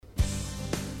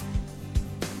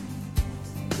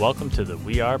Welcome to the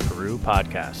We Are Peru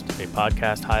podcast, a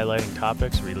podcast highlighting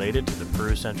topics related to the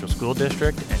Peru Central School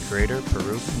District and greater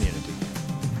Peru community.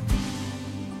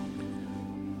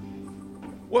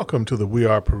 Welcome to the We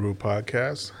Are Peru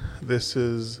podcast. This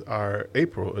is our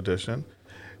April edition,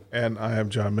 and I am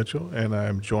John Mitchell, and I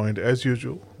am joined, as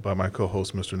usual, by my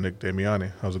co-host, Mr. Nick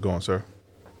Damiani. How's it going, sir?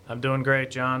 I'm doing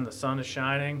great, John. The sun is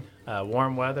shining,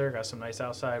 warm weather, got some nice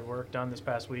outside work done this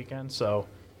past weekend, so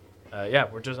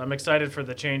I'm excited for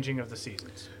the changing of the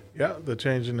seasons. Yeah, the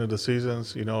changing of the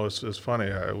seasons, it's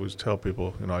funny. I always tell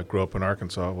people, I grew up in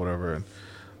Arkansas, whatever, and,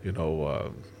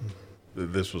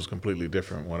 this was completely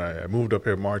different. When I moved up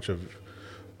here March of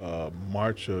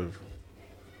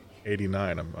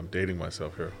 '89, I'm dating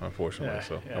myself here,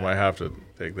 unfortunately, I might have to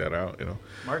take that out,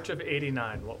 March of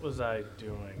 '89, what was I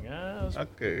doing? I was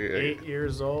 8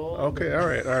 years old. Okay, all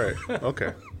right,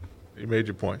 okay. You made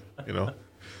your point,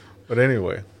 But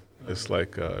anyway, it's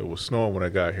like it was snowing when I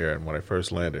got here, and when I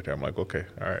first landed here, I'm like, okay,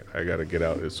 all right, I got to get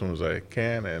out as soon as I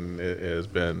can, and it has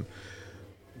been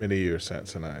many years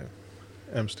since, and I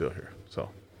am still here, so.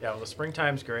 Yeah, well, the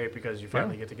springtime's great because you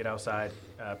finally get to get outside,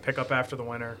 pick up after the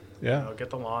winter,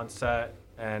 get the lawn set,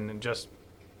 and just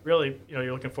really,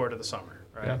 you're looking forward to the summer,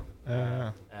 right?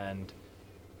 Yeah. And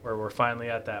we're finally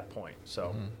at that point,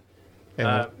 so.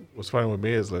 And what's funny with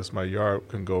me is my yard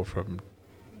can go from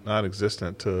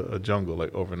non-existent to a jungle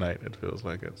like overnight. It feels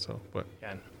like it. So, but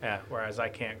whereas I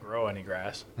can't grow any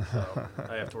grass, so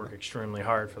I have to work extremely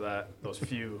hard for those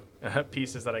few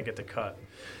pieces that I get to cut.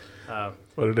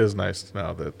 But it is nice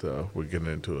now that we're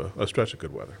getting into a stretch of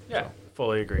good weather. Yeah, so.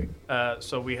 Fully agree.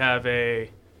 So we have a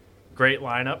great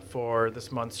lineup for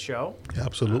this month's show. Yeah,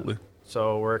 absolutely.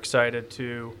 So we're excited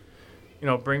to,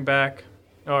 bring back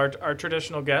our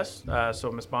traditional guests.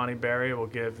 So Ms. Bonnie Berry will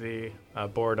give the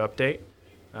board update.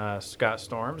 Scott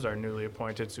Storms, our newly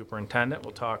appointed superintendent,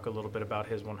 will talk a little bit about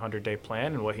his 100-day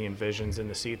plan and what he envisions in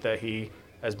the seat that he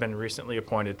has been recently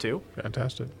appointed to.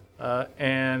 Fantastic.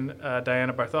 And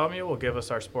Diana Bartholomew will give us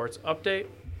our sports update.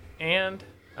 And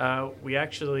we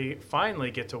actually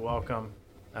finally get to welcome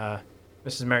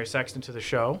Mrs. Mary Sexton to the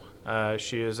show.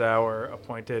 She is our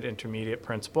appointed intermediate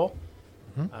principal.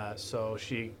 Mm-hmm. So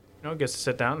she gets to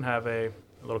sit down and have a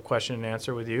little question and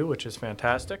answer with you, which is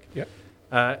fantastic. Yep.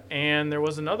 And there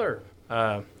was another,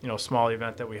 small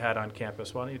event that we had on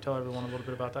campus. Why don't you tell everyone a little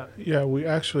bit about that? Yeah, we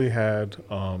actually had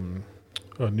a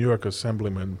New York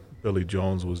Assemblyman, Billy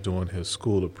Jones, was doing his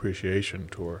school appreciation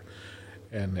tour.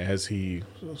 And as he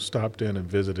stopped in and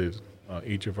visited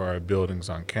each of our buildings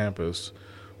on campus,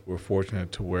 we're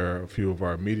fortunate to where a few of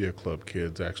our media club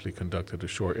kids actually conducted a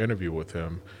short interview with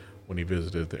him when he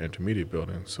visited the intermediate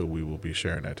building. So we will be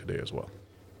sharing that today as well.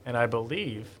 And I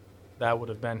believe that would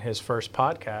have been his first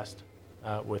podcast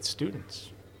with students.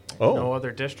 Oh. No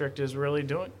other district is really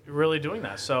doing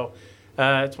that. So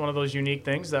it's one of those unique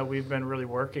things that we've been really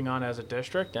working on as a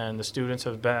district, and the students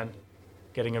have been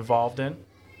getting involved in.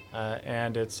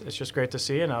 And it's just great to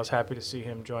see, and I was happy to see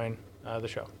him join the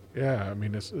show. Yeah, I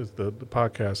mean, it's the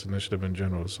podcast initiative in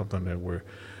general is something that we're,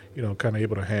 kind of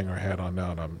able to hang our hat on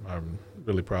now, and I'm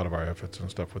really proud of our efforts and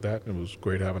stuff with that. It was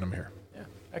great having him here. Yeah,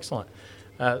 excellent.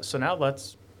 So now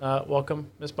let's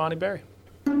welcome Ms. Bonnie Berry.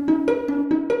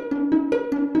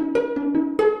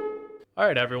 All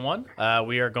right, everyone.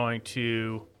 We are going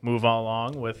to move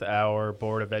along with our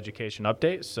Board of Education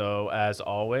update. So, as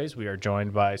always, we are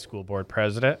joined by School Board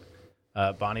President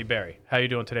Bonnie Berry. How are you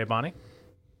doing today, Bonnie?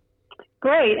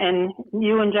 Great. And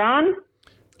you and John?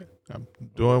 I'm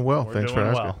doing well. We're Thanks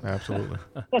doing for asking. well. Absolutely.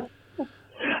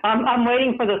 I'm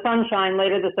waiting for the sunshine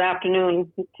later this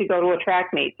afternoon to go to a track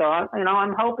meet. So,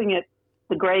 I'm hoping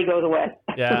the gray goes away.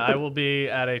 Yeah, I will be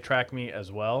at a track meet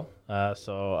as well.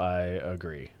 So I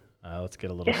agree. Let's get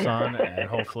a little sun, and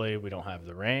hopefully we don't have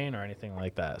the rain or anything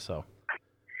like that. So,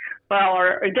 well,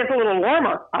 or it gets a little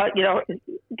warmer. It's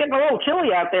getting a little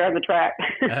chilly out there on the track.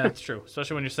 That's true,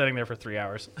 especially when you're sitting there for 3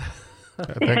 hours.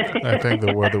 I think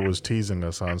the weather was teasing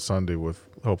us on Sunday with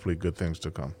hopefully good things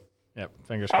to come. Yep,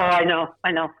 fingers crossed. Oh,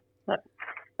 I know. But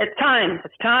it's time.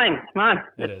 Come on.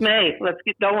 It's May. Let's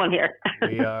get going here.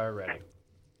 We are ready.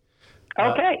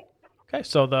 Okay. Okay,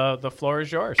 so the floor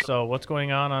is yours. So what's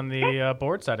going on the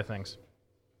board side of things?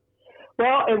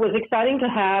 Well, it was exciting to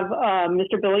have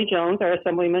Mr. Billy Jones, our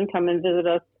assemblyman, come and visit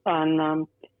us on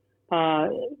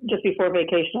just before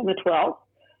vacation on the 12th.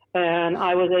 And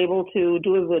I was able to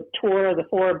do the tour of the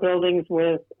 4 buildings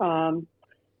with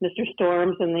Mr.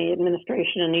 Storms and the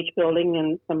administration in each building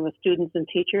and some of the students and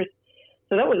teachers.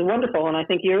 So that was wonderful, and I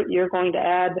think you're going to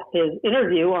add his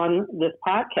interview on this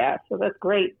podcast. So that's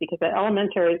great because the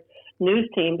elementary news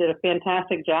team did a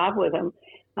fantastic job with him.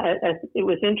 it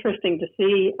was interesting to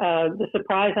see the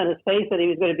surprise on his face that he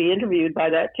was going to be interviewed by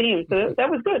that team. So that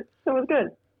was good. That was good.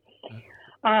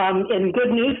 And good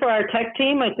news for our tech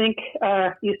team. I think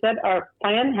you said our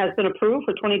plan has been approved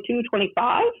for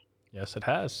 22-25. Yes, it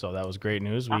has. So that was great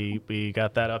news. We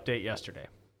got that update yesterday.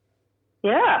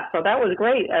 Yeah, so that was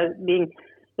great. As being,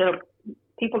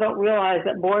 people don't realize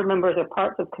that board members are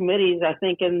parts of committees, I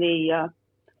think, in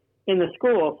the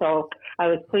school. So I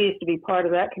was pleased to be part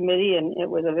of that committee, and it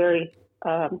was a very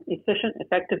efficient,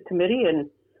 effective committee, and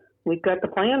we've got the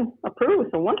plan approved.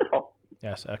 So wonderful.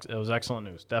 Yes, it was excellent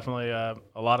news. Definitely a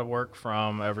lot of work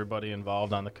from everybody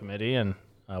involved on the committee, and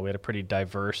we had a pretty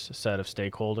diverse set of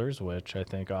stakeholders, which I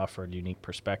think offered unique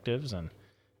perspectives, and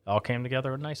it all came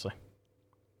together nicely.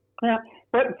 Yeah,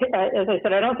 but as I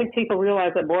said, I don't think people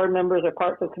realize that board members are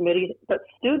parts of committees, but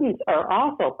students are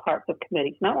also parts of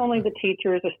committees, not only the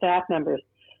teachers or staff members,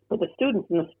 but the students.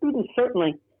 And the students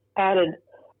certainly added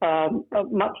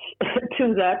much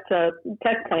to that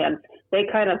tech plan. They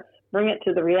kind of bring it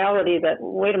to the reality that,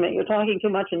 wait a minute, you're talking too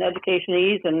much in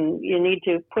educationese, and you need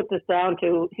to put this down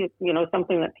to,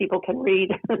 something that people can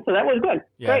read. So that was good.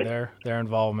 Yeah, great. Their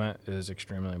involvement is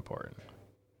extremely important.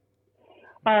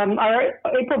 Our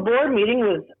April board meeting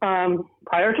was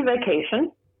prior to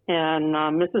vacation, and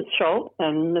Mrs. Schultz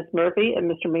and Ms. Murphy and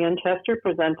Mr. Manchester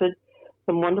presented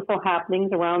some wonderful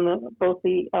happenings around both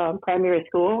the primary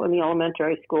school and the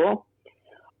elementary school.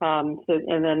 And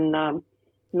then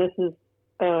Mrs.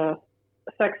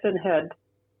 Sexton had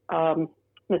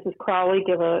Mrs. Crowley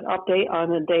give an update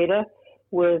on the data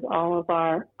with all of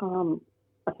our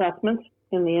assessments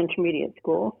in the intermediate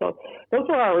school. So those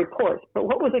were our reports. But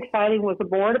what was exciting was the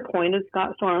board appointed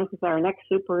Scott Storms as our next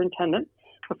superintendent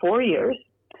for 4 years.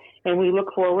 And we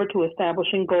look forward to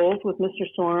establishing goals with Mr.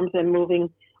 Storms and moving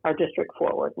our district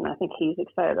forward. And I think he's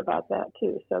excited about that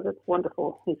too. So that's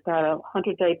wonderful. He's got a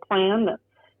 100-day plan that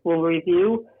we'll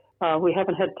review. We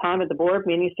haven't had time at the board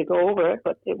meetings to go over it,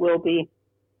 but it will be,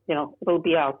 it'll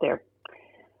be out there.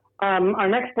 Our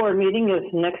next board meeting is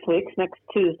next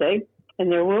Tuesday,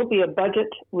 and there will be a budget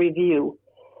review.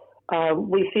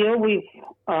 We feel we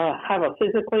have a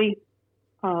physically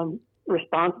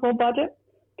responsible budget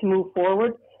to move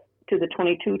forward to the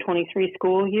 22-23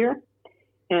 school year,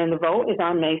 and the vote is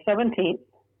on May 17th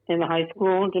in the high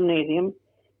school and gymnasium.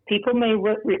 People may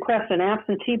request an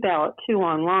absentee ballot too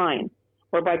online,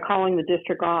 or by calling the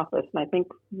district office. And I think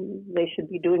they should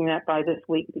be doing that by this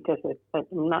week, because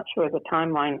I'm not sure of the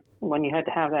timeline when you had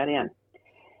to have that in.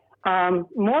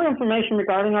 More information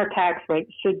regarding our tax rate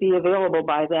should be available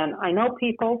by then. I know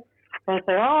people say,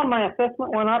 oh, my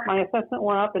assessment went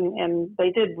up, and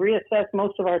they did reassess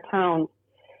most of our towns.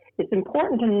 It's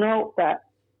important to note that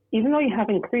even though you have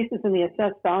increases in the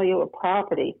assessed value of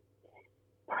property,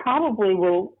 probably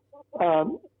will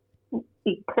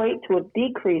equate to a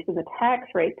decrease in the tax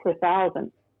rate per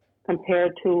thousand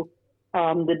compared to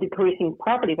the decreasing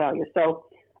property value. So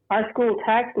our school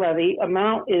tax levy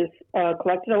amount is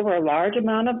collected over a large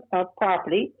amount of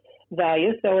property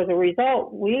value. So as a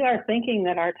result, we are thinking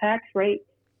that our tax rate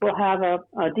will have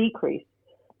a decrease.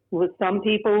 With some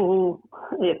people who,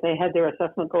 if they had their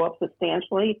assessment go up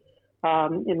substantially,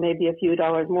 it may be a few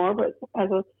dollars more. But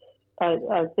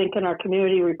I think in our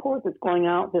community report that's going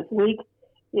out this week,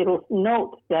 it'll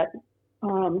note that,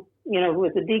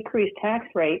 with a decreased tax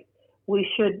rate,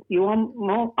 you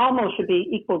almost should be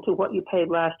equal to what you paid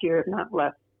last year, if not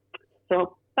less.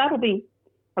 So that'll be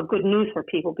a good news for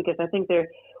people, because I think they're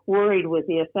worried with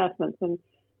the assessments. And,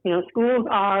 schools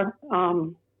are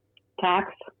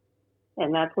taxed,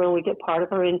 and that's where we get part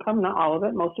of our income, not all of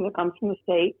it. Most of it comes from the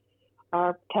state.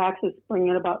 Our taxes bring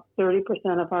in about 30%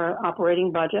 of our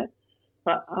operating budget.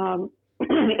 But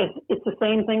it's the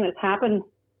same thing that's happened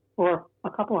for a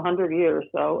couple of 100 years,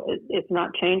 so it's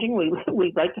not changing.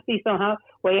 We'd like to see somehow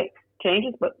way it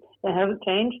changes, but it hasn't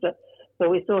changed. So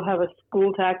we still have a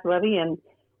school tax levy, and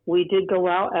we did go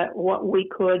out at what we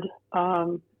could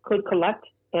collect,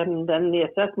 and then the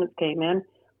assessments came in,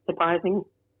 surprising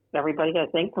everybody, I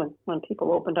think, when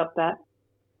people opened up that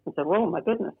and said, "Whoa, my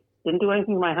goodness, didn't do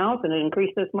anything to my house, and it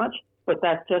increased this much." But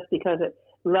that's just because it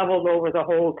leveled over the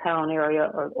whole town area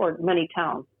or many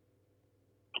towns.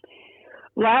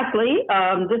 Lastly,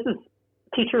 this is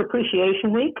Teacher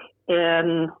Appreciation Week,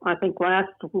 and I think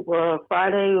last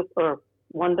Friday or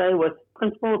one day was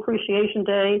Principal Appreciation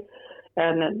Day,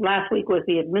 and last week was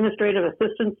the Administrative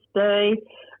Assistance Day.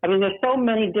 I mean, there's so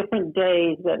many different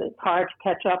days that it's hard to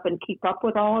catch up and keep up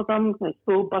with all of them. The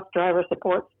school bus driver,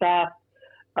 support staff,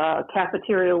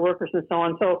 cafeteria workers, and so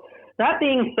on. So that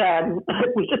being said,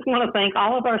 we just want to thank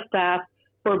all of our staff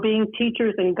for being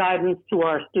teachers and guidance to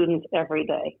our students every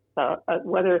day.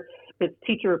 Whether it's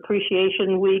Teacher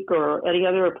Appreciation Week or any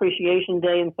other appreciation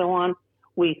day and so on,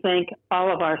 we thank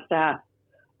all of our staff,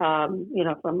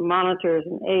 from monitors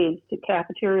and aides to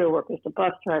cafeteria workers to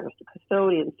bus drivers to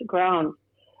custodians to grounds,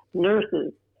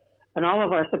 nurses, and all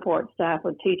of our support staff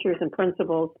with teachers and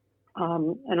principals,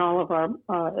 and all of our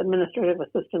administrative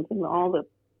assistants in all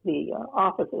the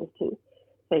offices to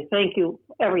say thank you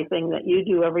for everything that you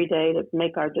do every day to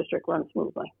make our district run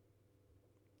smoothly.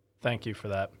 Thank you for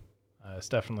that. It's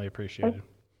definitely appreciated.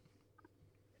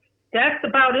 That's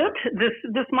about it.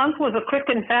 This month was a quick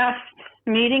and fast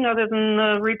meeting other than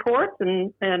the reports,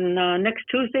 and next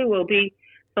Tuesday will be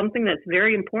something that's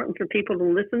very important for people to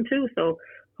listen to, so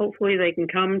hopefully they can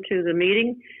come to the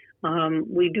meeting.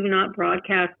 We do not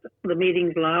broadcast the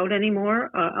meetings loud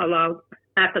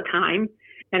at the time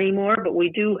anymore, but we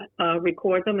do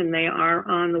record them, and they are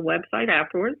on the website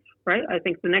afterwards, right? I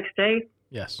think the next day.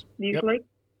 Yes. Usually. Yep.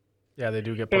 Yeah, they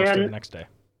do get posted the next day.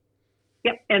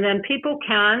 Yep, and then people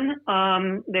can,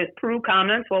 the Peru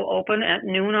comments will open at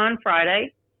noon on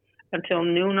Friday until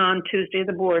noon on Tuesday,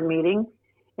 the board meeting,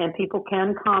 and people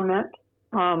can comment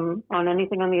on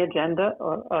anything on the agenda,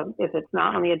 or if it's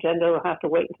not on the agenda, we'll have to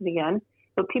wait until the end.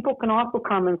 But people can also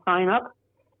come and sign up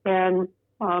and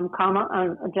comment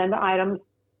on agenda items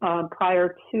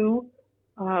prior to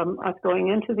us going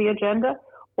into the agenda,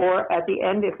 or at the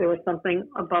end if there was something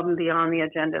above and beyond the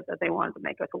agenda that they wanted to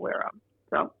make us aware of.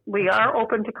 So we are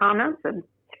open to comments, and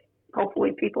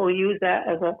hopefully people use that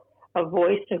as a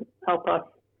voice to help us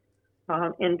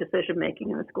in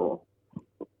decision-making in the school.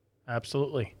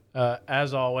 Absolutely.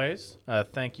 As always,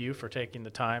 thank you for taking the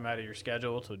time out of your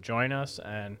schedule to join us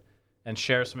and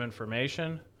share some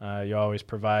information. You always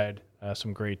provide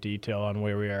some great detail on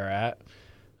where we are at.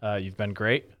 You've been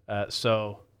great.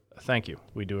 So thank you.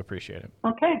 We do appreciate it.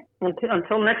 Okay.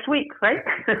 Until next week, right?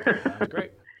 Sounds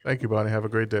great. Thank you, Bonnie. Have a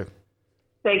great day.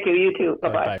 Thank you. You too.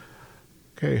 Bye-bye. Bye.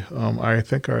 Okay, I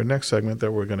think our next segment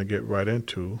that we're going to get right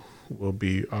into will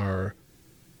be our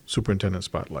Superintendent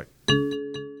Spotlight.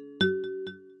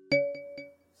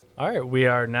 All right, we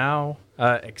are now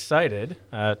excited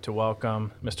to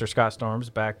welcome Mr. Scott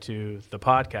Storms back to the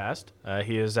podcast.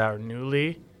 He is our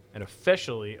newly and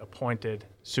officially appointed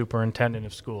Superintendent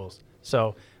of Schools.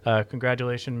 So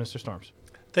congratulations, Mr. Storms.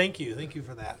 Thank you. Thank you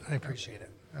for that. I appreciate it.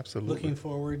 Absolutely. Looking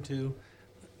forward to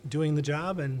doing the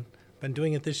job, and been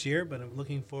doing it this year, but I'm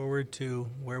looking forward to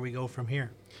where we go from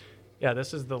here. Yeah,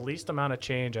 this is the least amount of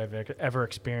change I've ever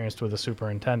experienced with a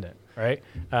superintendent, right?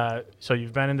 So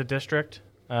you've been in the district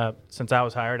since I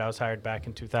was hired. I was hired back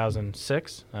in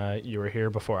 2006. You were here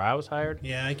before I was hired.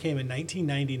 Yeah, I came in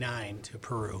 1999 to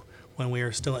Peru when we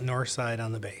were still at Northside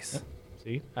on the base. Yeah.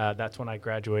 See, that's when I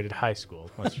graduated high school.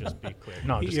 Let's just be clear.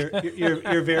 No, I'm just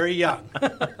you're very young.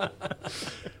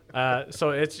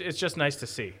 So it's just nice to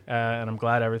see, and I'm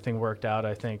glad everything worked out.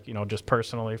 I think, just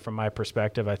personally from my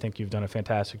perspective, I think you've done a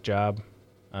fantastic job,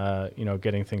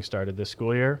 getting things started this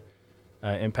school year,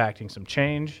 impacting some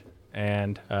change,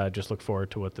 and just look forward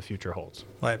to what the future holds.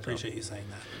 Well, I appreciate you saying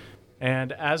that.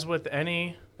 And as with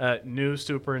any new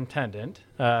superintendent,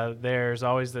 there's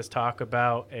always this talk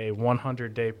about a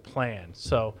 100-day plan.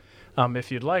 So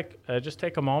if you'd like, just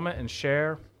take a moment and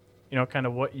share kind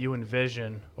of what you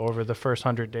envision over the first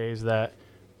 100 days that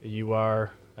you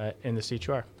are in the seat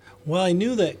you are. Well, I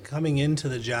knew that coming into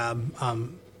the job,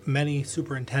 many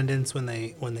superintendents, when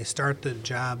they start the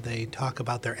job, they talk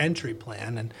about their entry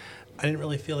plan, and I didn't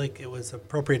really feel like it was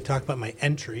appropriate to talk about my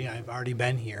entry. I've already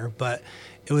been here, but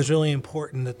it was really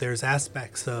important that there's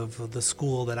aspects of the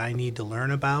school that I need to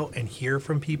learn about and hear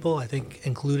from people. I think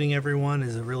including everyone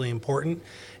is really important,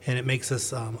 and it makes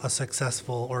us a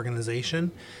successful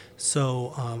organization.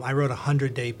 So I wrote a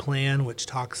 100-day plan, which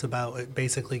talks about, it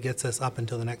basically gets us up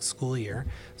until the next school year.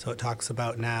 So it talks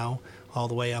about now all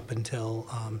the way up until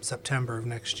September of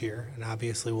next year. And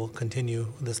obviously we'll continue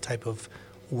this type of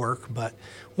work. But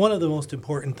one of the most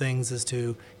important things is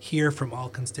to hear from all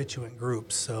constituent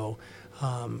groups. So,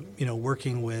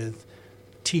 working with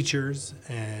teachers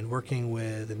and working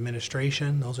with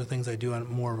administration, those are things I do on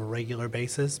more of a regular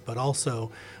basis, but also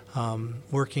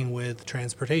working with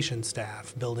transportation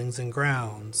staff, buildings and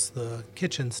grounds, the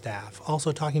kitchen staff,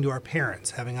 also talking to our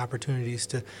parents, having opportunities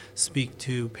to speak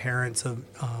to parents of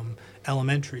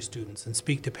elementary students and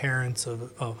speak to parents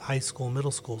of high school,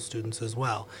 middle school students as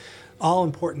well. All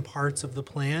important parts of the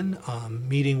plan.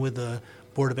 Meeting with the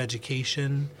Board of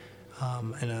Education,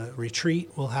 and a retreat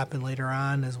will happen later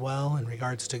on as well in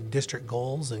regards to district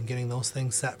goals and getting those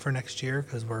things set for next year,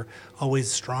 because we're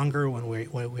always stronger when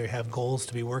we have goals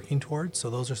to be working towards. So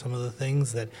those are some of the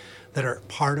things that are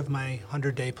part of my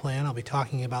 100-day plan. I'll be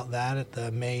talking about that at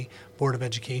the May Board of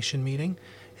Education meeting.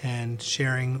 and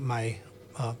sharing my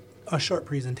a short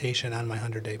presentation on my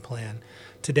 100-day plan.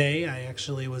 Today, I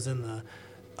actually was in the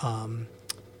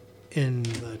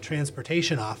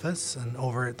transportation office and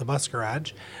over at the bus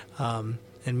garage, and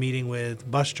meeting with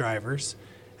bus drivers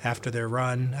after their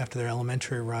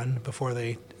elementary run, before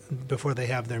they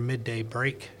have their midday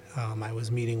break. I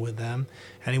was meeting with them.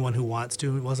 Anyone who wants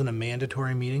to. It wasn't a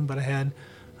mandatory meeting, but I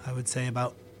would say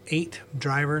about 8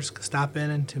 drivers stop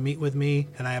in and to meet with me,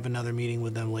 and I have another meeting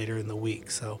with them later in the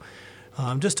week. So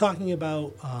just talking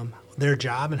about their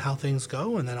job and how things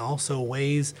go, and then also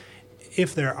ways,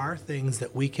 if there are things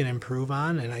that we can improve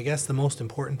on. And I guess the most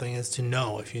important thing is to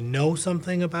know. If you know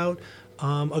something about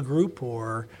a group,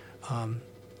 or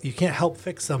you can't help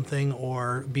fix something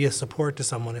or be a support to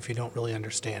someone if you don't really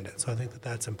understand it. So I think that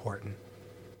that's important.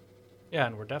 Yeah,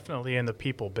 and we're definitely in the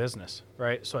people business,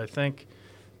 right? So I think,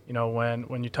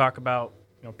 when you talk about,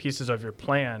 pieces of your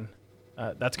plan,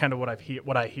 that's kind of what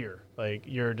I hear. Like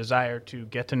your desire to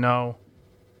get to know,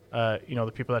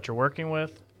 the people that you're working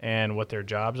with and what their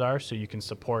jobs are, so you can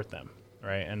support them,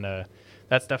 right? And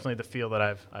that's definitely the feel that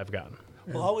I've gotten.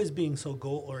 Well, always being so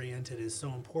goal-oriented is so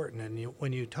important. And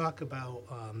when you talk about,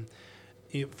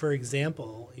 for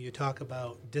example, you talk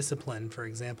about discipline, for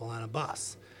example, on a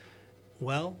bus.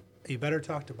 Well, you better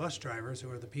talk to bus drivers,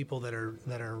 who are the people that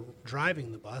are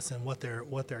driving the bus, and what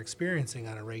they're experiencing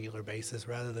on a regular basis,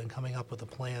 rather than coming up with a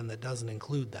plan that doesn't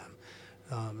include them.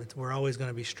 We're always going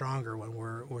to be stronger when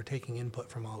we're taking input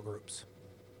from all groups.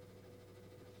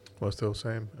 Well, it's still the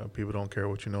same. People don't care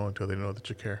what you know until they know that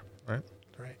you care, right?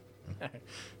 Right.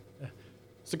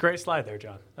 It's a great slide there,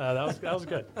 John. That was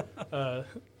good.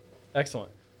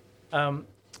 Excellent.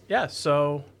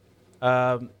 So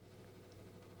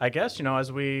I guess,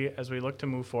 as we look to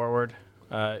move forward,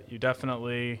 you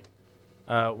definitely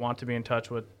want to be in touch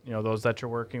with those that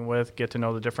you're working with, get to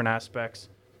know the different aspects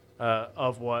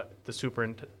of what the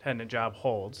superintendent job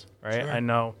holds. Right. Sure. I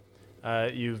know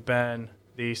you've been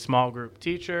the small group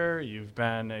teacher. You've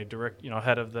been a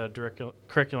head of the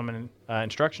curriculum and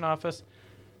instruction office,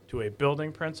 to a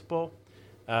building principal.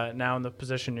 Now in the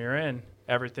position you're in,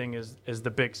 everything is the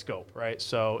big scope, right?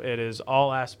 So it is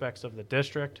all aspects of the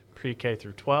district, pre-K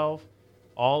through 12,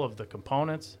 all of the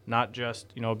components, not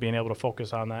just being able to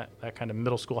focus on that kind of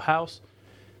middle school house.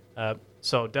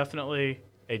 So definitely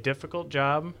a difficult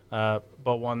job,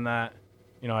 but one that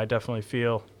I definitely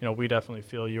feel we definitely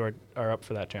feel you are up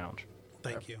for that challenge.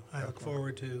 Thank you. I look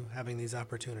forward to having these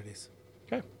opportunities.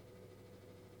 Okay.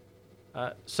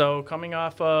 So coming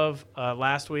off of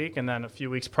last week and then a few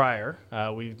weeks prior,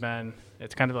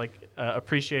 it's kind of like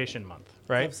Appreciation Month,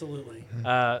 right? Absolutely.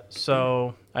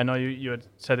 So I know you had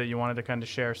said that you wanted to kind of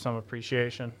share some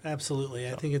appreciation. Absolutely.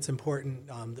 I think it's important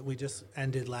that we just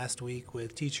ended last week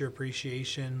with Teacher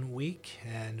Appreciation Week,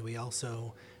 and we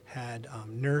also had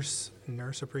Nurse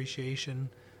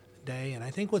Appreciation Day. And I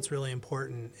think what's really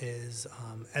important is,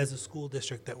 as a school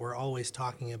district, that we're always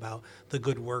talking about the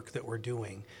good work that we're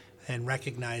doing and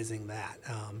recognizing that.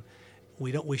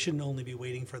 We shouldn't only be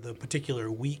waiting for the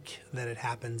particular week that it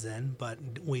happens in, but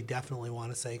we definitely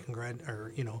want to say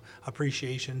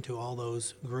appreciation to all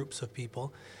those groups of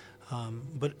people.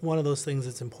 But one of those things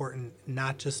that's important,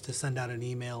 not just to send out an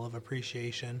email of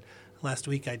appreciation. Last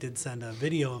week I did send a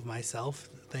video of myself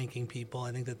thanking people.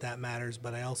 I think that matters,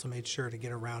 but I also made sure to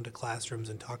get around to classrooms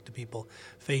and talk to people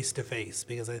face to face,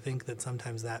 because I think that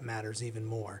sometimes that matters even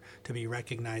more, to be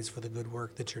recognized for the good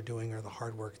work that you're doing or the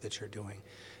hard work that you're doing.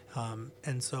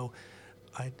 And so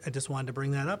I just wanted to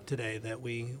bring that up today, that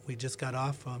we just got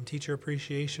off Teacher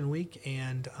Appreciation Week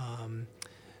and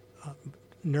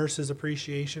Nurses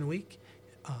Appreciation Week.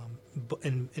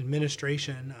 And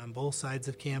administration on both sides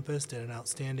of campus did an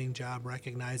outstanding job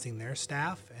recognizing their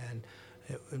staff, and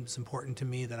it was important to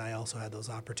me that I also had those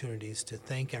opportunities to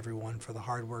thank everyone for the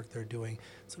hard work they're doing.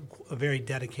 It's a very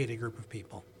dedicated group of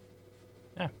people.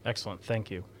 Yeah, excellent. Thank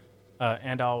you.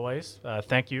 And always,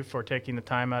 thank you for taking the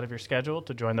time out of your schedule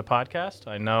to join the podcast.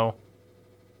 I know,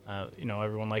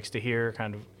 everyone likes to hear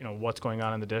kind of, what's going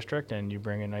on in the district, and you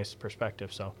bring a nice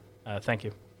perspective. So thank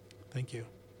you. Thank you.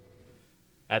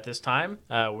 At this time,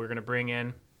 we're going to bring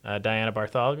in Diana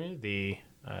Bartholomew, the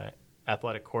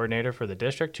athletic coordinator for the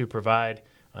district, to provide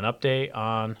an update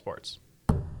on sports.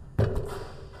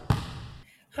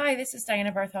 Hi, this is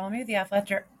Diana Bartholomew, the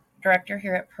athletic director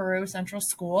here at Peru Central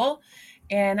School,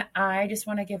 and I just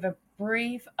want to give a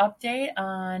brief update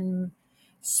on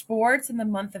sports in the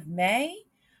month of May.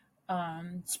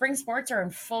 Spring sports are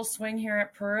in full swing here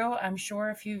at Peru. I'm sure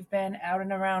if you've been out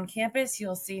and around campus,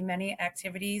 you'll see many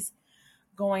activities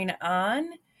going on.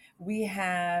 We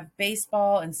have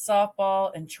baseball and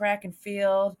softball and track and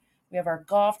field. We have our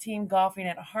golf team golfing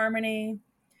at Harmony.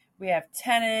 We have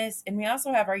tennis, and we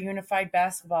also have our unified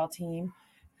basketball team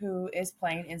who is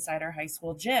playing inside our high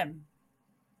school gym.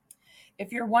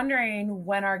 If you're wondering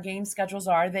when our game schedules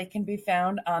are, they can be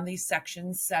found on the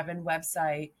Section 7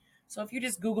 website. So if you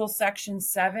just Google Section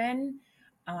 7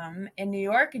 in New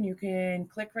York, and you can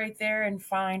click right there and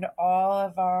find all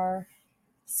of our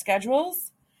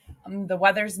schedules. The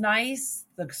weather's nice,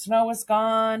 the snow is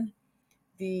gone,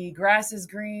 the grass is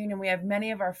green, and we have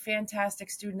many of our fantastic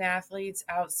student athletes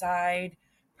outside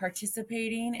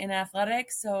participating in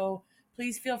athletics. So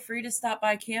please feel free to stop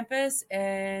by campus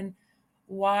and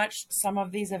watch some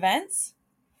of these events.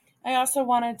 I also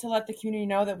wanted to let the community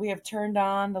know that we have turned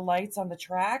on the lights on the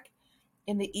track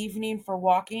in the evening for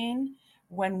walking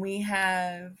when we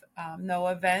have no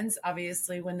events.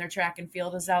 Obviously, when their track and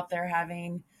field is out there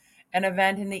having an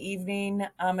event in the evening,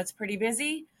 it's pretty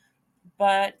busy,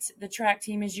 but the track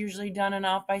team is usually done and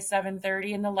off by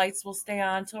 7:30, and the lights will stay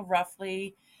on till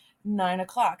roughly 9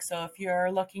 o'clock. So if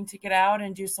you're looking to get out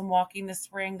and do some walking this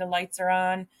spring, the lights are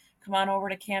on. Come on over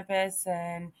to campus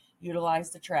and utilize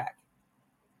the track.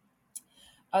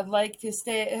 I'd like to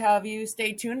have you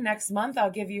stay tuned. Next month,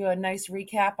 I'll give you a nice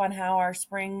recap on how our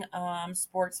spring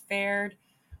sports fared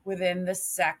within this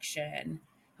section.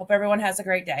 Hope everyone has a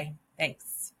great day.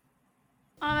 Thanks.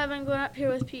 I've been going up here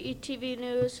with PETV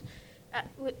News,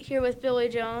 here with Billy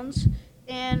Jones.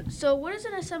 And so what does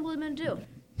an assemblyman do?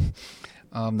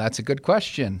 That's a good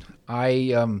question.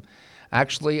 I'm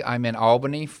in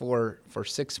Albany for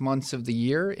 6 months of the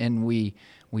year, and we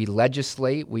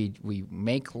legislate, we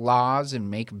make laws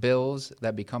and make bills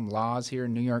that become laws here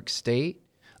in New York State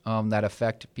that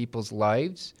affect people's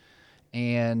lives.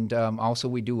 And also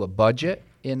we do a budget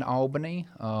in Albany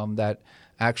that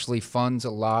actually funds a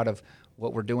lot of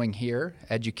what we're doing here,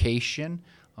 education,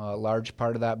 a large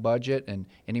part of that budget, and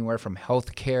anywhere from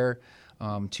healthcare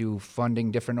to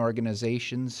funding different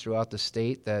organizations throughout the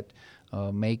state that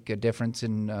make a difference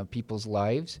in people's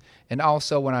lives. And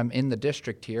also when I'm in the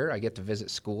district here, I get to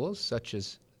visit schools such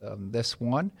as this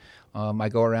one. I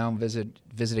go around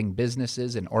visiting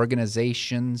businesses and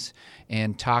organizations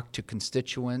and talk to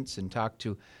constituents and talk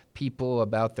to people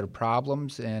about their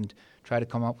problems and try to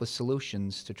come up with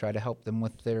solutions to try to help them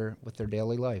with their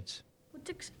daily lives.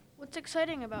 What's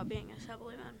exciting about being an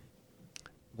assemblyman?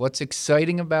 What's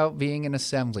exciting about being an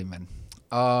assemblyman?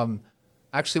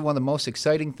 Actually, one of the most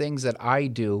exciting things that I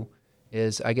do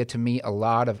is I get to meet a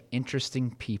lot of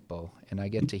interesting people, and I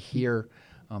get to hear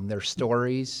their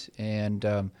stories. And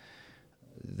a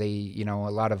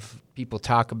lot of people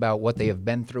talk about what they have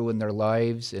been through in their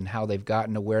lives and how they've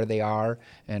gotten to where they are,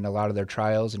 and a lot of their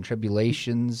trials and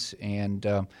tribulations. And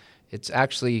it's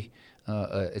actually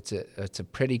it's a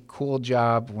pretty cool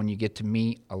job when you get to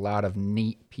meet a lot of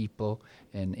neat people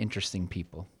and interesting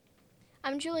people.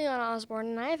 I'm Julian Osborne,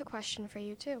 and I have a question for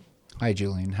you, too. Hi,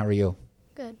 Julian. How are you?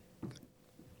 Good.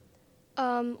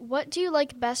 What do you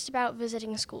like best about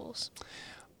visiting schools?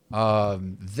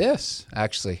 This,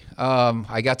 actually.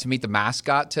 I got to meet the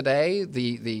mascot today,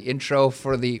 the intro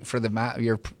for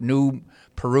your new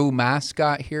Peru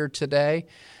mascot here today,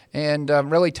 and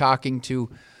really talking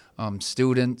to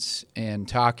students and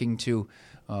talking to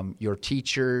your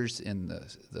teachers and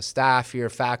the staff here,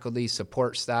 faculty,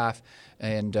 support staff,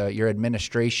 and your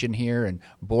administration here and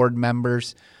board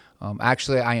members.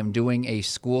 Actually, I am doing a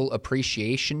school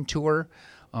appreciation tour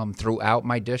throughout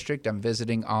my district. I'm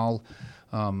visiting all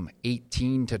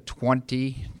 18 to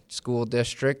 20 school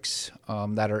districts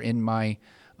that are in my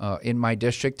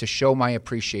district to show my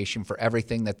appreciation for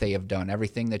everything that they have done,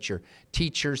 everything that your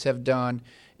teachers have done,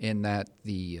 in that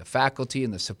the faculty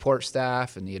and the support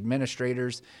staff and the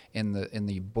administrators and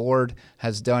the board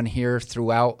has done here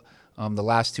throughout the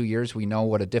last 2 years. We know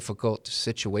what a difficult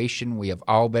situation we have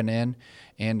all been in,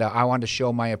 and I want to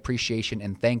show my appreciation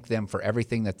and thank them for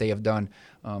everything that they have done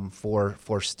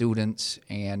for students.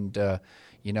 And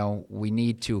we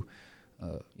need to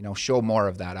show more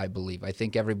of that, I believe. I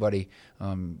think everybody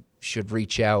should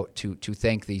reach out to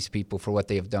thank these people for what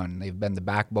they have done. They've been the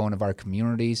backbone of our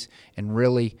communities and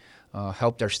really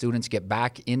helped our students get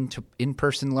back into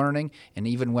in-person learning. And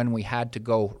even when we had to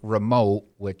go remote,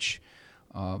 which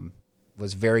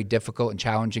was very difficult and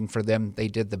challenging for them, they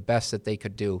did the best that they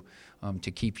could do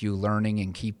to keep you learning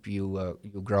and keep you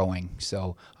growing.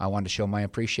 So I wanted to show my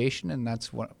appreciation, and that's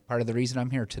part of the reason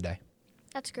I'm here today.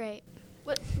 That's great.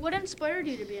 What inspired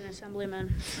you to be an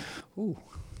assemblyman? Ooh,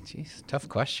 geez, tough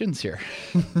questions here.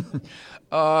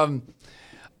 When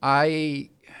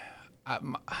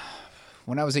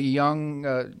I was at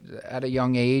a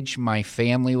young age, my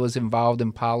family was involved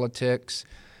in politics,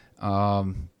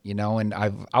 and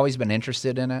I've always been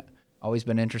interested in it. Always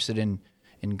been interested in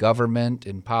government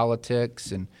and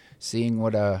politics and seeing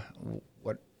what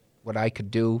I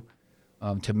could do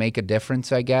to make a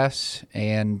difference, I guess.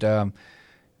 And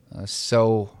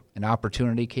so an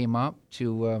opportunity came up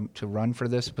to run for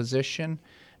this position.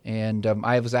 And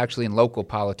I was actually in local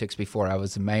politics before. I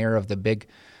was the mayor of the big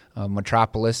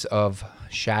metropolis of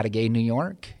Chateaugay, New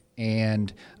York,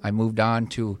 and I moved on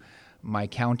to my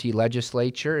county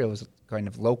legislature. It was kind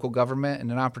of local government,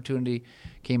 and an opportunity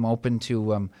came open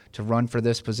to run for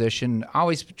this position.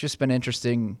 Always just been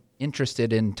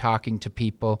interested in talking to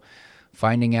people,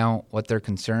 finding out what their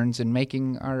concerns, and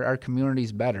making our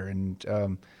communities better.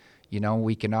 And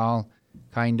we can all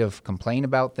kind of complain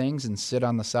about things and sit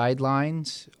on the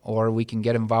sidelines, or we can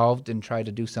get involved and try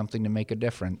to do something to make a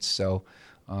difference. So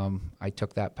I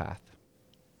took that path.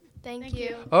 Thank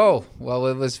you. Oh, well,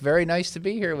 it was very nice to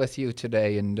be here with you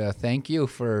today, and thank you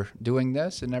for doing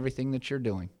this and everything that you're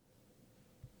doing.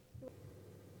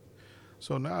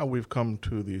 So now we've come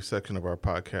to the section of our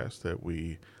podcast that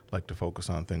we like to focus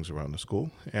on things around the school,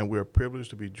 and we're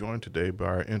privileged to be joined today by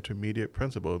our intermediate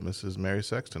principal, Mrs. Mary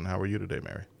Sexton. How are you today,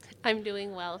 Mary? I'm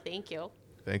doing well, thank you.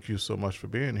 Thank you so much for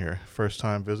being here.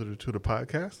 First-time visitor to the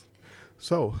podcast.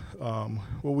 So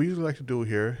what we usually like to do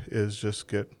here is just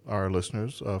get our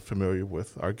listeners familiar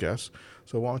with our guests.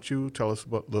 So why don't you tell us a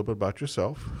little bit about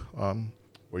yourself,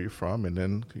 where you're from, and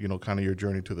then, kind of your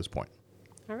journey to this point.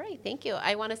 All right, thank you.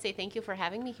 I want to say thank you for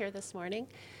having me here this morning.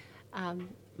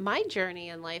 My journey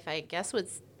in life, I guess,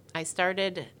 I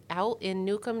started out in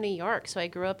Newcomb, New York. So I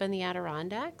grew up in the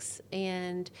Adirondacks,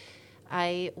 and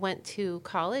I went to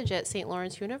college at St.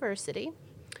 Lawrence University.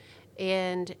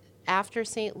 And after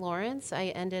St. Lawrence, I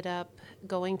ended up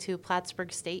going to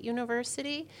Plattsburgh State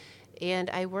University, and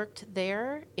I worked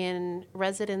there in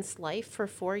residence life for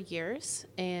 4 years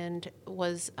and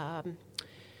was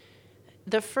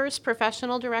the first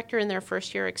professional director in their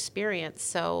first year experience.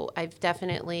 So I've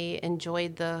definitely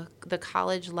enjoyed the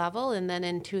college level. And then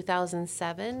in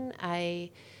 2007,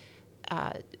 I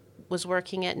was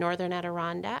working at Northern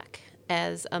Adirondack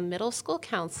as a middle school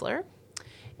counselor.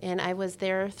 And I was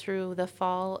there through the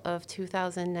fall of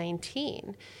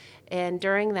 2019. And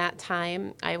during that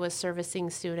time, I was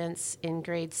servicing students in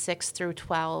grades 6 through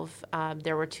 12.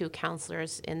 There were 2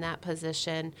 counselors in that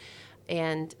position.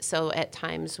 And so at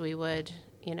times we would,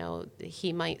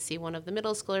 he might see one of the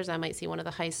middle schoolers, I might see one of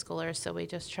the high schoolers. So we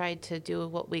just tried to do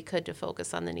what we could to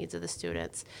focus on the needs of the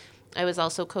students. I was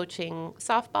also coaching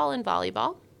softball and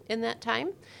volleyball in that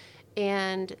time.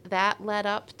 And that led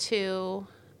up to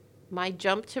my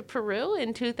jump to Peru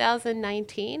in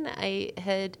 2019. I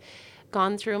had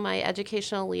gone through my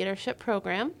educational leadership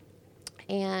program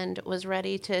and was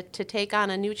ready to take on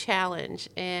a new challenge.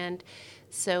 And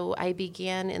so I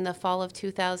began in the fall of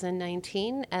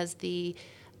 2019 as the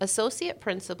associate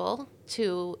principal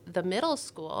to the middle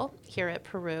school here at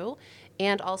Peru,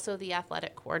 and also the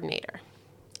athletic coordinator,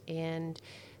 and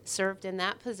served in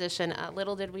that position.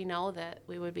 Little did we know that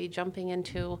we would be jumping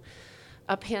into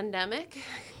a pandemic.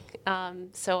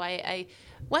 So I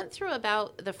went through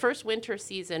about the first winter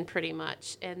season pretty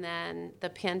much, and then the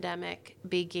pandemic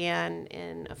began,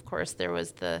 and of course there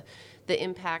was the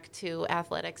impact to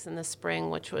athletics in the spring,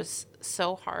 which was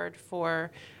so hard for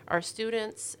our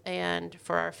students and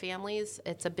for our families.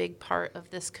 It's a big part of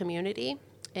this community,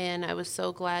 and I was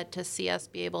so glad to see us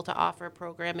be able to offer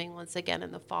programming once again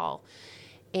in the fall.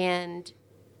 And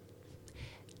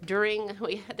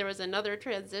there was another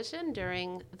transition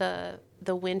during the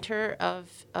winter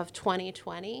of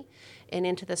 2020 and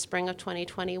into the spring of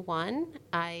 2021.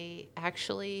 I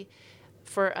actually,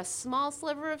 for a small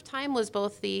sliver of time, was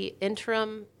both the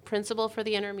interim principal for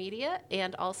the intermediate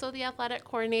and also the athletic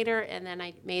coordinator, and then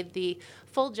I made the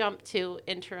full jump to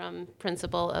interim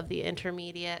principal of the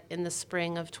intermediate in the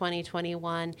spring of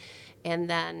 2021, and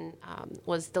then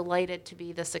was delighted to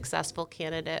be the successful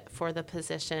candidate for the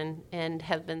position and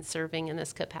have been serving in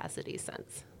this capacity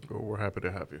since. Well, we're happy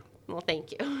to have you. Well,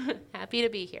 thank you. Happy to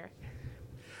be here.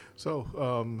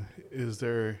 So is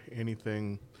there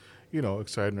anything,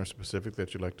 exciting or specific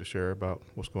that you'd like to share about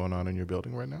what's going on in your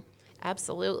building right now?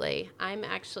 Absolutely.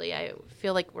 I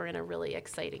feel like we're in a really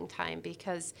exciting time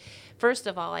because, first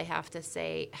of all, I have to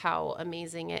say how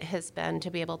amazing it has been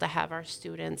to be able to have our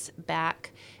students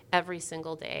back every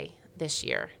single day this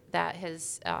year. That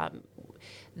has,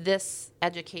 this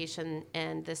education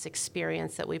and this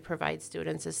experience that we provide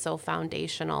students is so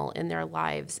foundational in their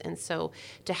lives. And so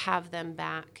to have them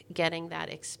back getting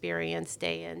that experience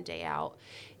day in, day out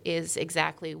is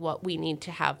exactly what we need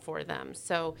to have for them.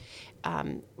 So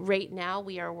right now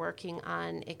we are working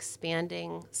on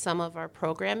expanding some of our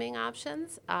programming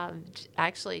options.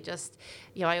 Actually, just,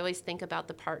 I always think about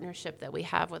the partnership that we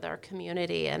have with our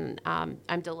community, and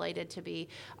I'm delighted to be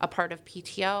a part of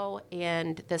PTO.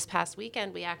 And this past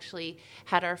weekend, we actually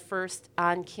had our first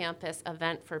on-campus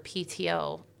event for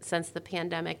PTO since the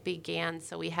pandemic began.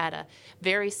 So we had a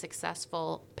very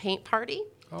successful paint party.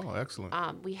 Oh, excellent.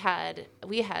 We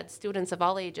had students of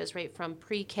all ages, right from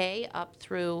pre-K up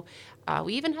through,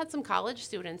 we even had some college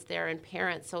students there and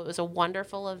parents. So it was a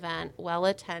wonderful event, well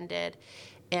attended.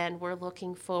 And we're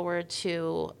looking forward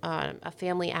to a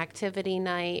family activity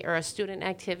night or a student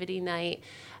activity night.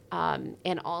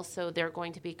 And also they're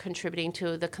going to be contributing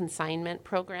to the consignment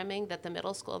programming that the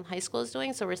middle school and high school is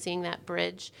doing. So we're seeing that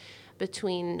bridge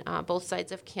between both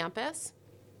sides of campus.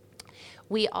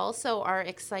 We also are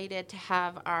excited to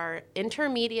have our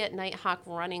intermediate Nighthawk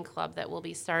running club that will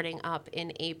be starting up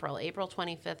in April. April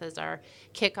 25th is our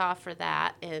kickoff for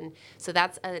that. And so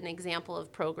that's an example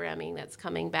of programming that's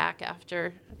coming back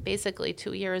after basically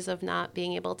 2 years of not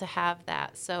being able to have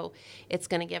that. So it's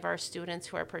going to give our students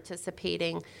who are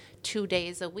participating 2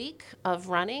 days a week of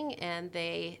running, and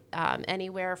they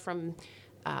anywhere from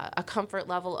a comfort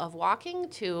level of walking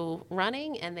to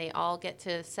running, and they all get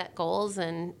to set goals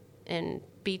and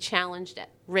be challenged at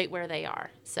right where they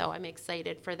are. So I'm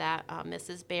excited for that.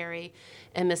 Mrs. Berry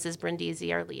and Mrs.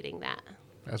 Brindisi are leading that.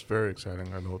 That's very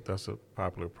exciting. I know that's a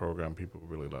popular program. People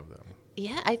really love that one.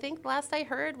 Yeah, I think last I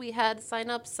heard we had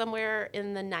sign-ups somewhere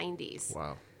in the 90s.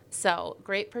 Wow. So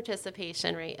great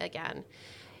participation rate again.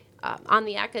 On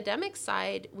the academic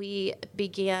side, we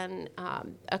began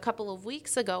a couple of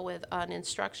weeks ago with an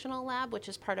instructional lab, which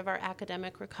is part of our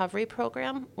academic recovery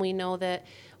program. We know that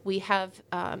we have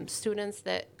students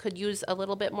that could use a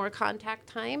little bit more contact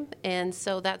time, and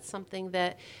so that's something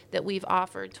that we've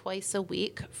offered twice a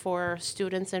week for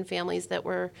students and families that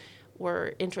were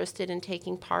interested in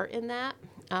taking part in that.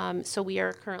 So we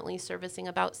are currently servicing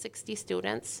about 60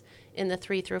 students in the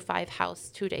 3 through 5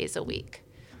 house 2 days a week.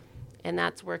 And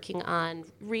that's working on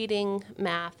reading,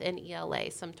 math, and ELA,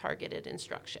 some targeted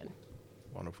instruction.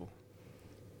 Wonderful.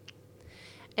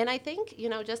 And I think,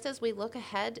 just as we look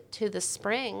ahead to the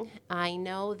spring, I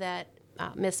know that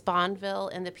Miss Bonneville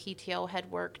and the PTO had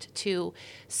worked to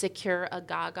secure a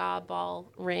Gaga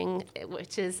ball ring,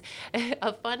 which is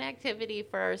a fun activity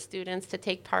for our students to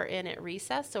take part in at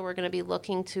recess. So we're going to be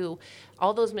looking to,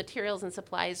 all those materials and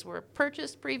supplies were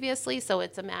purchased previously, so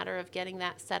it's a matter of getting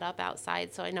that set up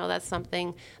outside. So I know that's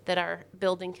something that our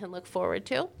building can look forward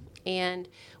to. And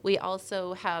we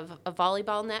also have a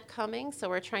volleyball net coming, so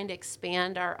we're trying to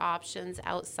expand our options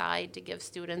outside to give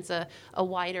students a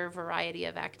wider variety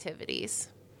of activities.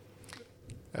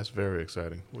 That's very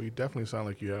exciting. Well, you definitely sound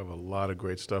like you have a lot of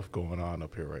great stuff going on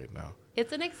up here right now.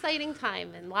 It's an exciting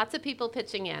time and lots of people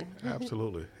pitching in.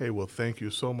 Absolutely. Hey, well, thank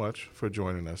you so much for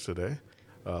joining us today.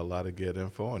 A lot of good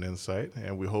info and insight,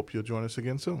 and we hope you'll join us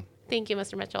again soon. Thank you,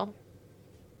 Mr. Mitchell.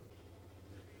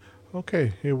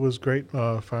 Okay, it was great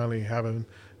finally having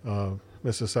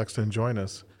Mrs. Sexton join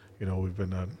us. We've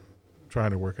been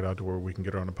trying to work it out to where we can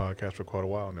get her on the podcast for quite a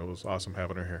while, and it was awesome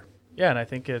having her here. Yeah, and I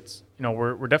think it's,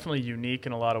 we're definitely unique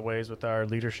in a lot of ways with our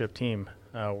leadership team.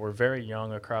 We're very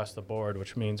young across the board,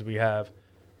 which means we have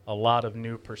a lot of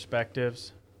new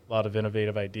perspectives, a lot of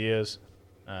innovative ideas,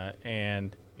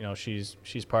 and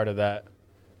she's part of that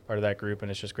group, and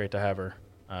it's just great to have her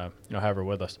have her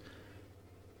with us.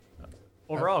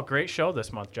 Overall, great show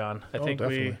this month, John. I think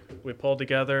definitely. we pulled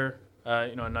together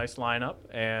a nice lineup,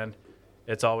 and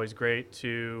it's always great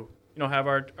to have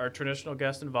our traditional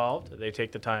guests involved. They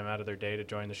take the time out of their day to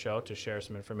join the show to share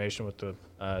some information with the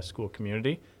school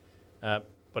community. But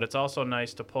it's also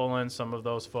nice to pull in some of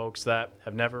those folks that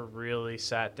have never really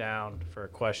sat down for a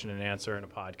question and answer in a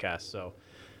podcast. So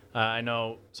I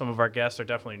know some of our guests are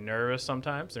definitely nervous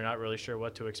sometimes. They're not really sure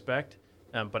what to expect.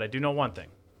 But I do know one thing.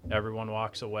 Everyone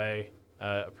walks away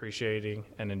appreciating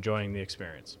and enjoying the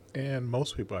experience. And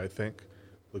most people, I think,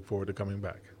 look forward to coming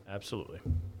back. Absolutely.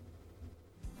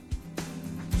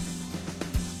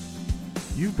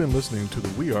 You've been listening to the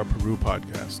We Are Peru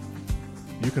podcast.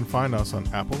 You can find us on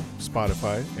Apple,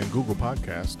 Spotify, and Google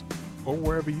Podcast, or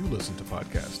wherever you listen to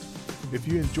podcasts. If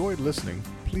you enjoyed listening,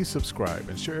 please subscribe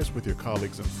and share us with your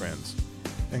colleagues and friends.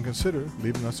 And consider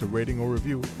leaving us a rating or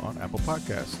review on Apple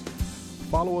Podcasts.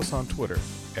 Follow us on Twitter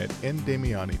at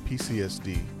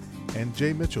ndamiani_PCSD and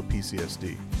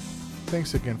jmitchell_PCSD.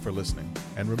 Thanks again for listening.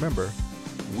 And remember,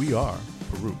 we are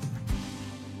Peru.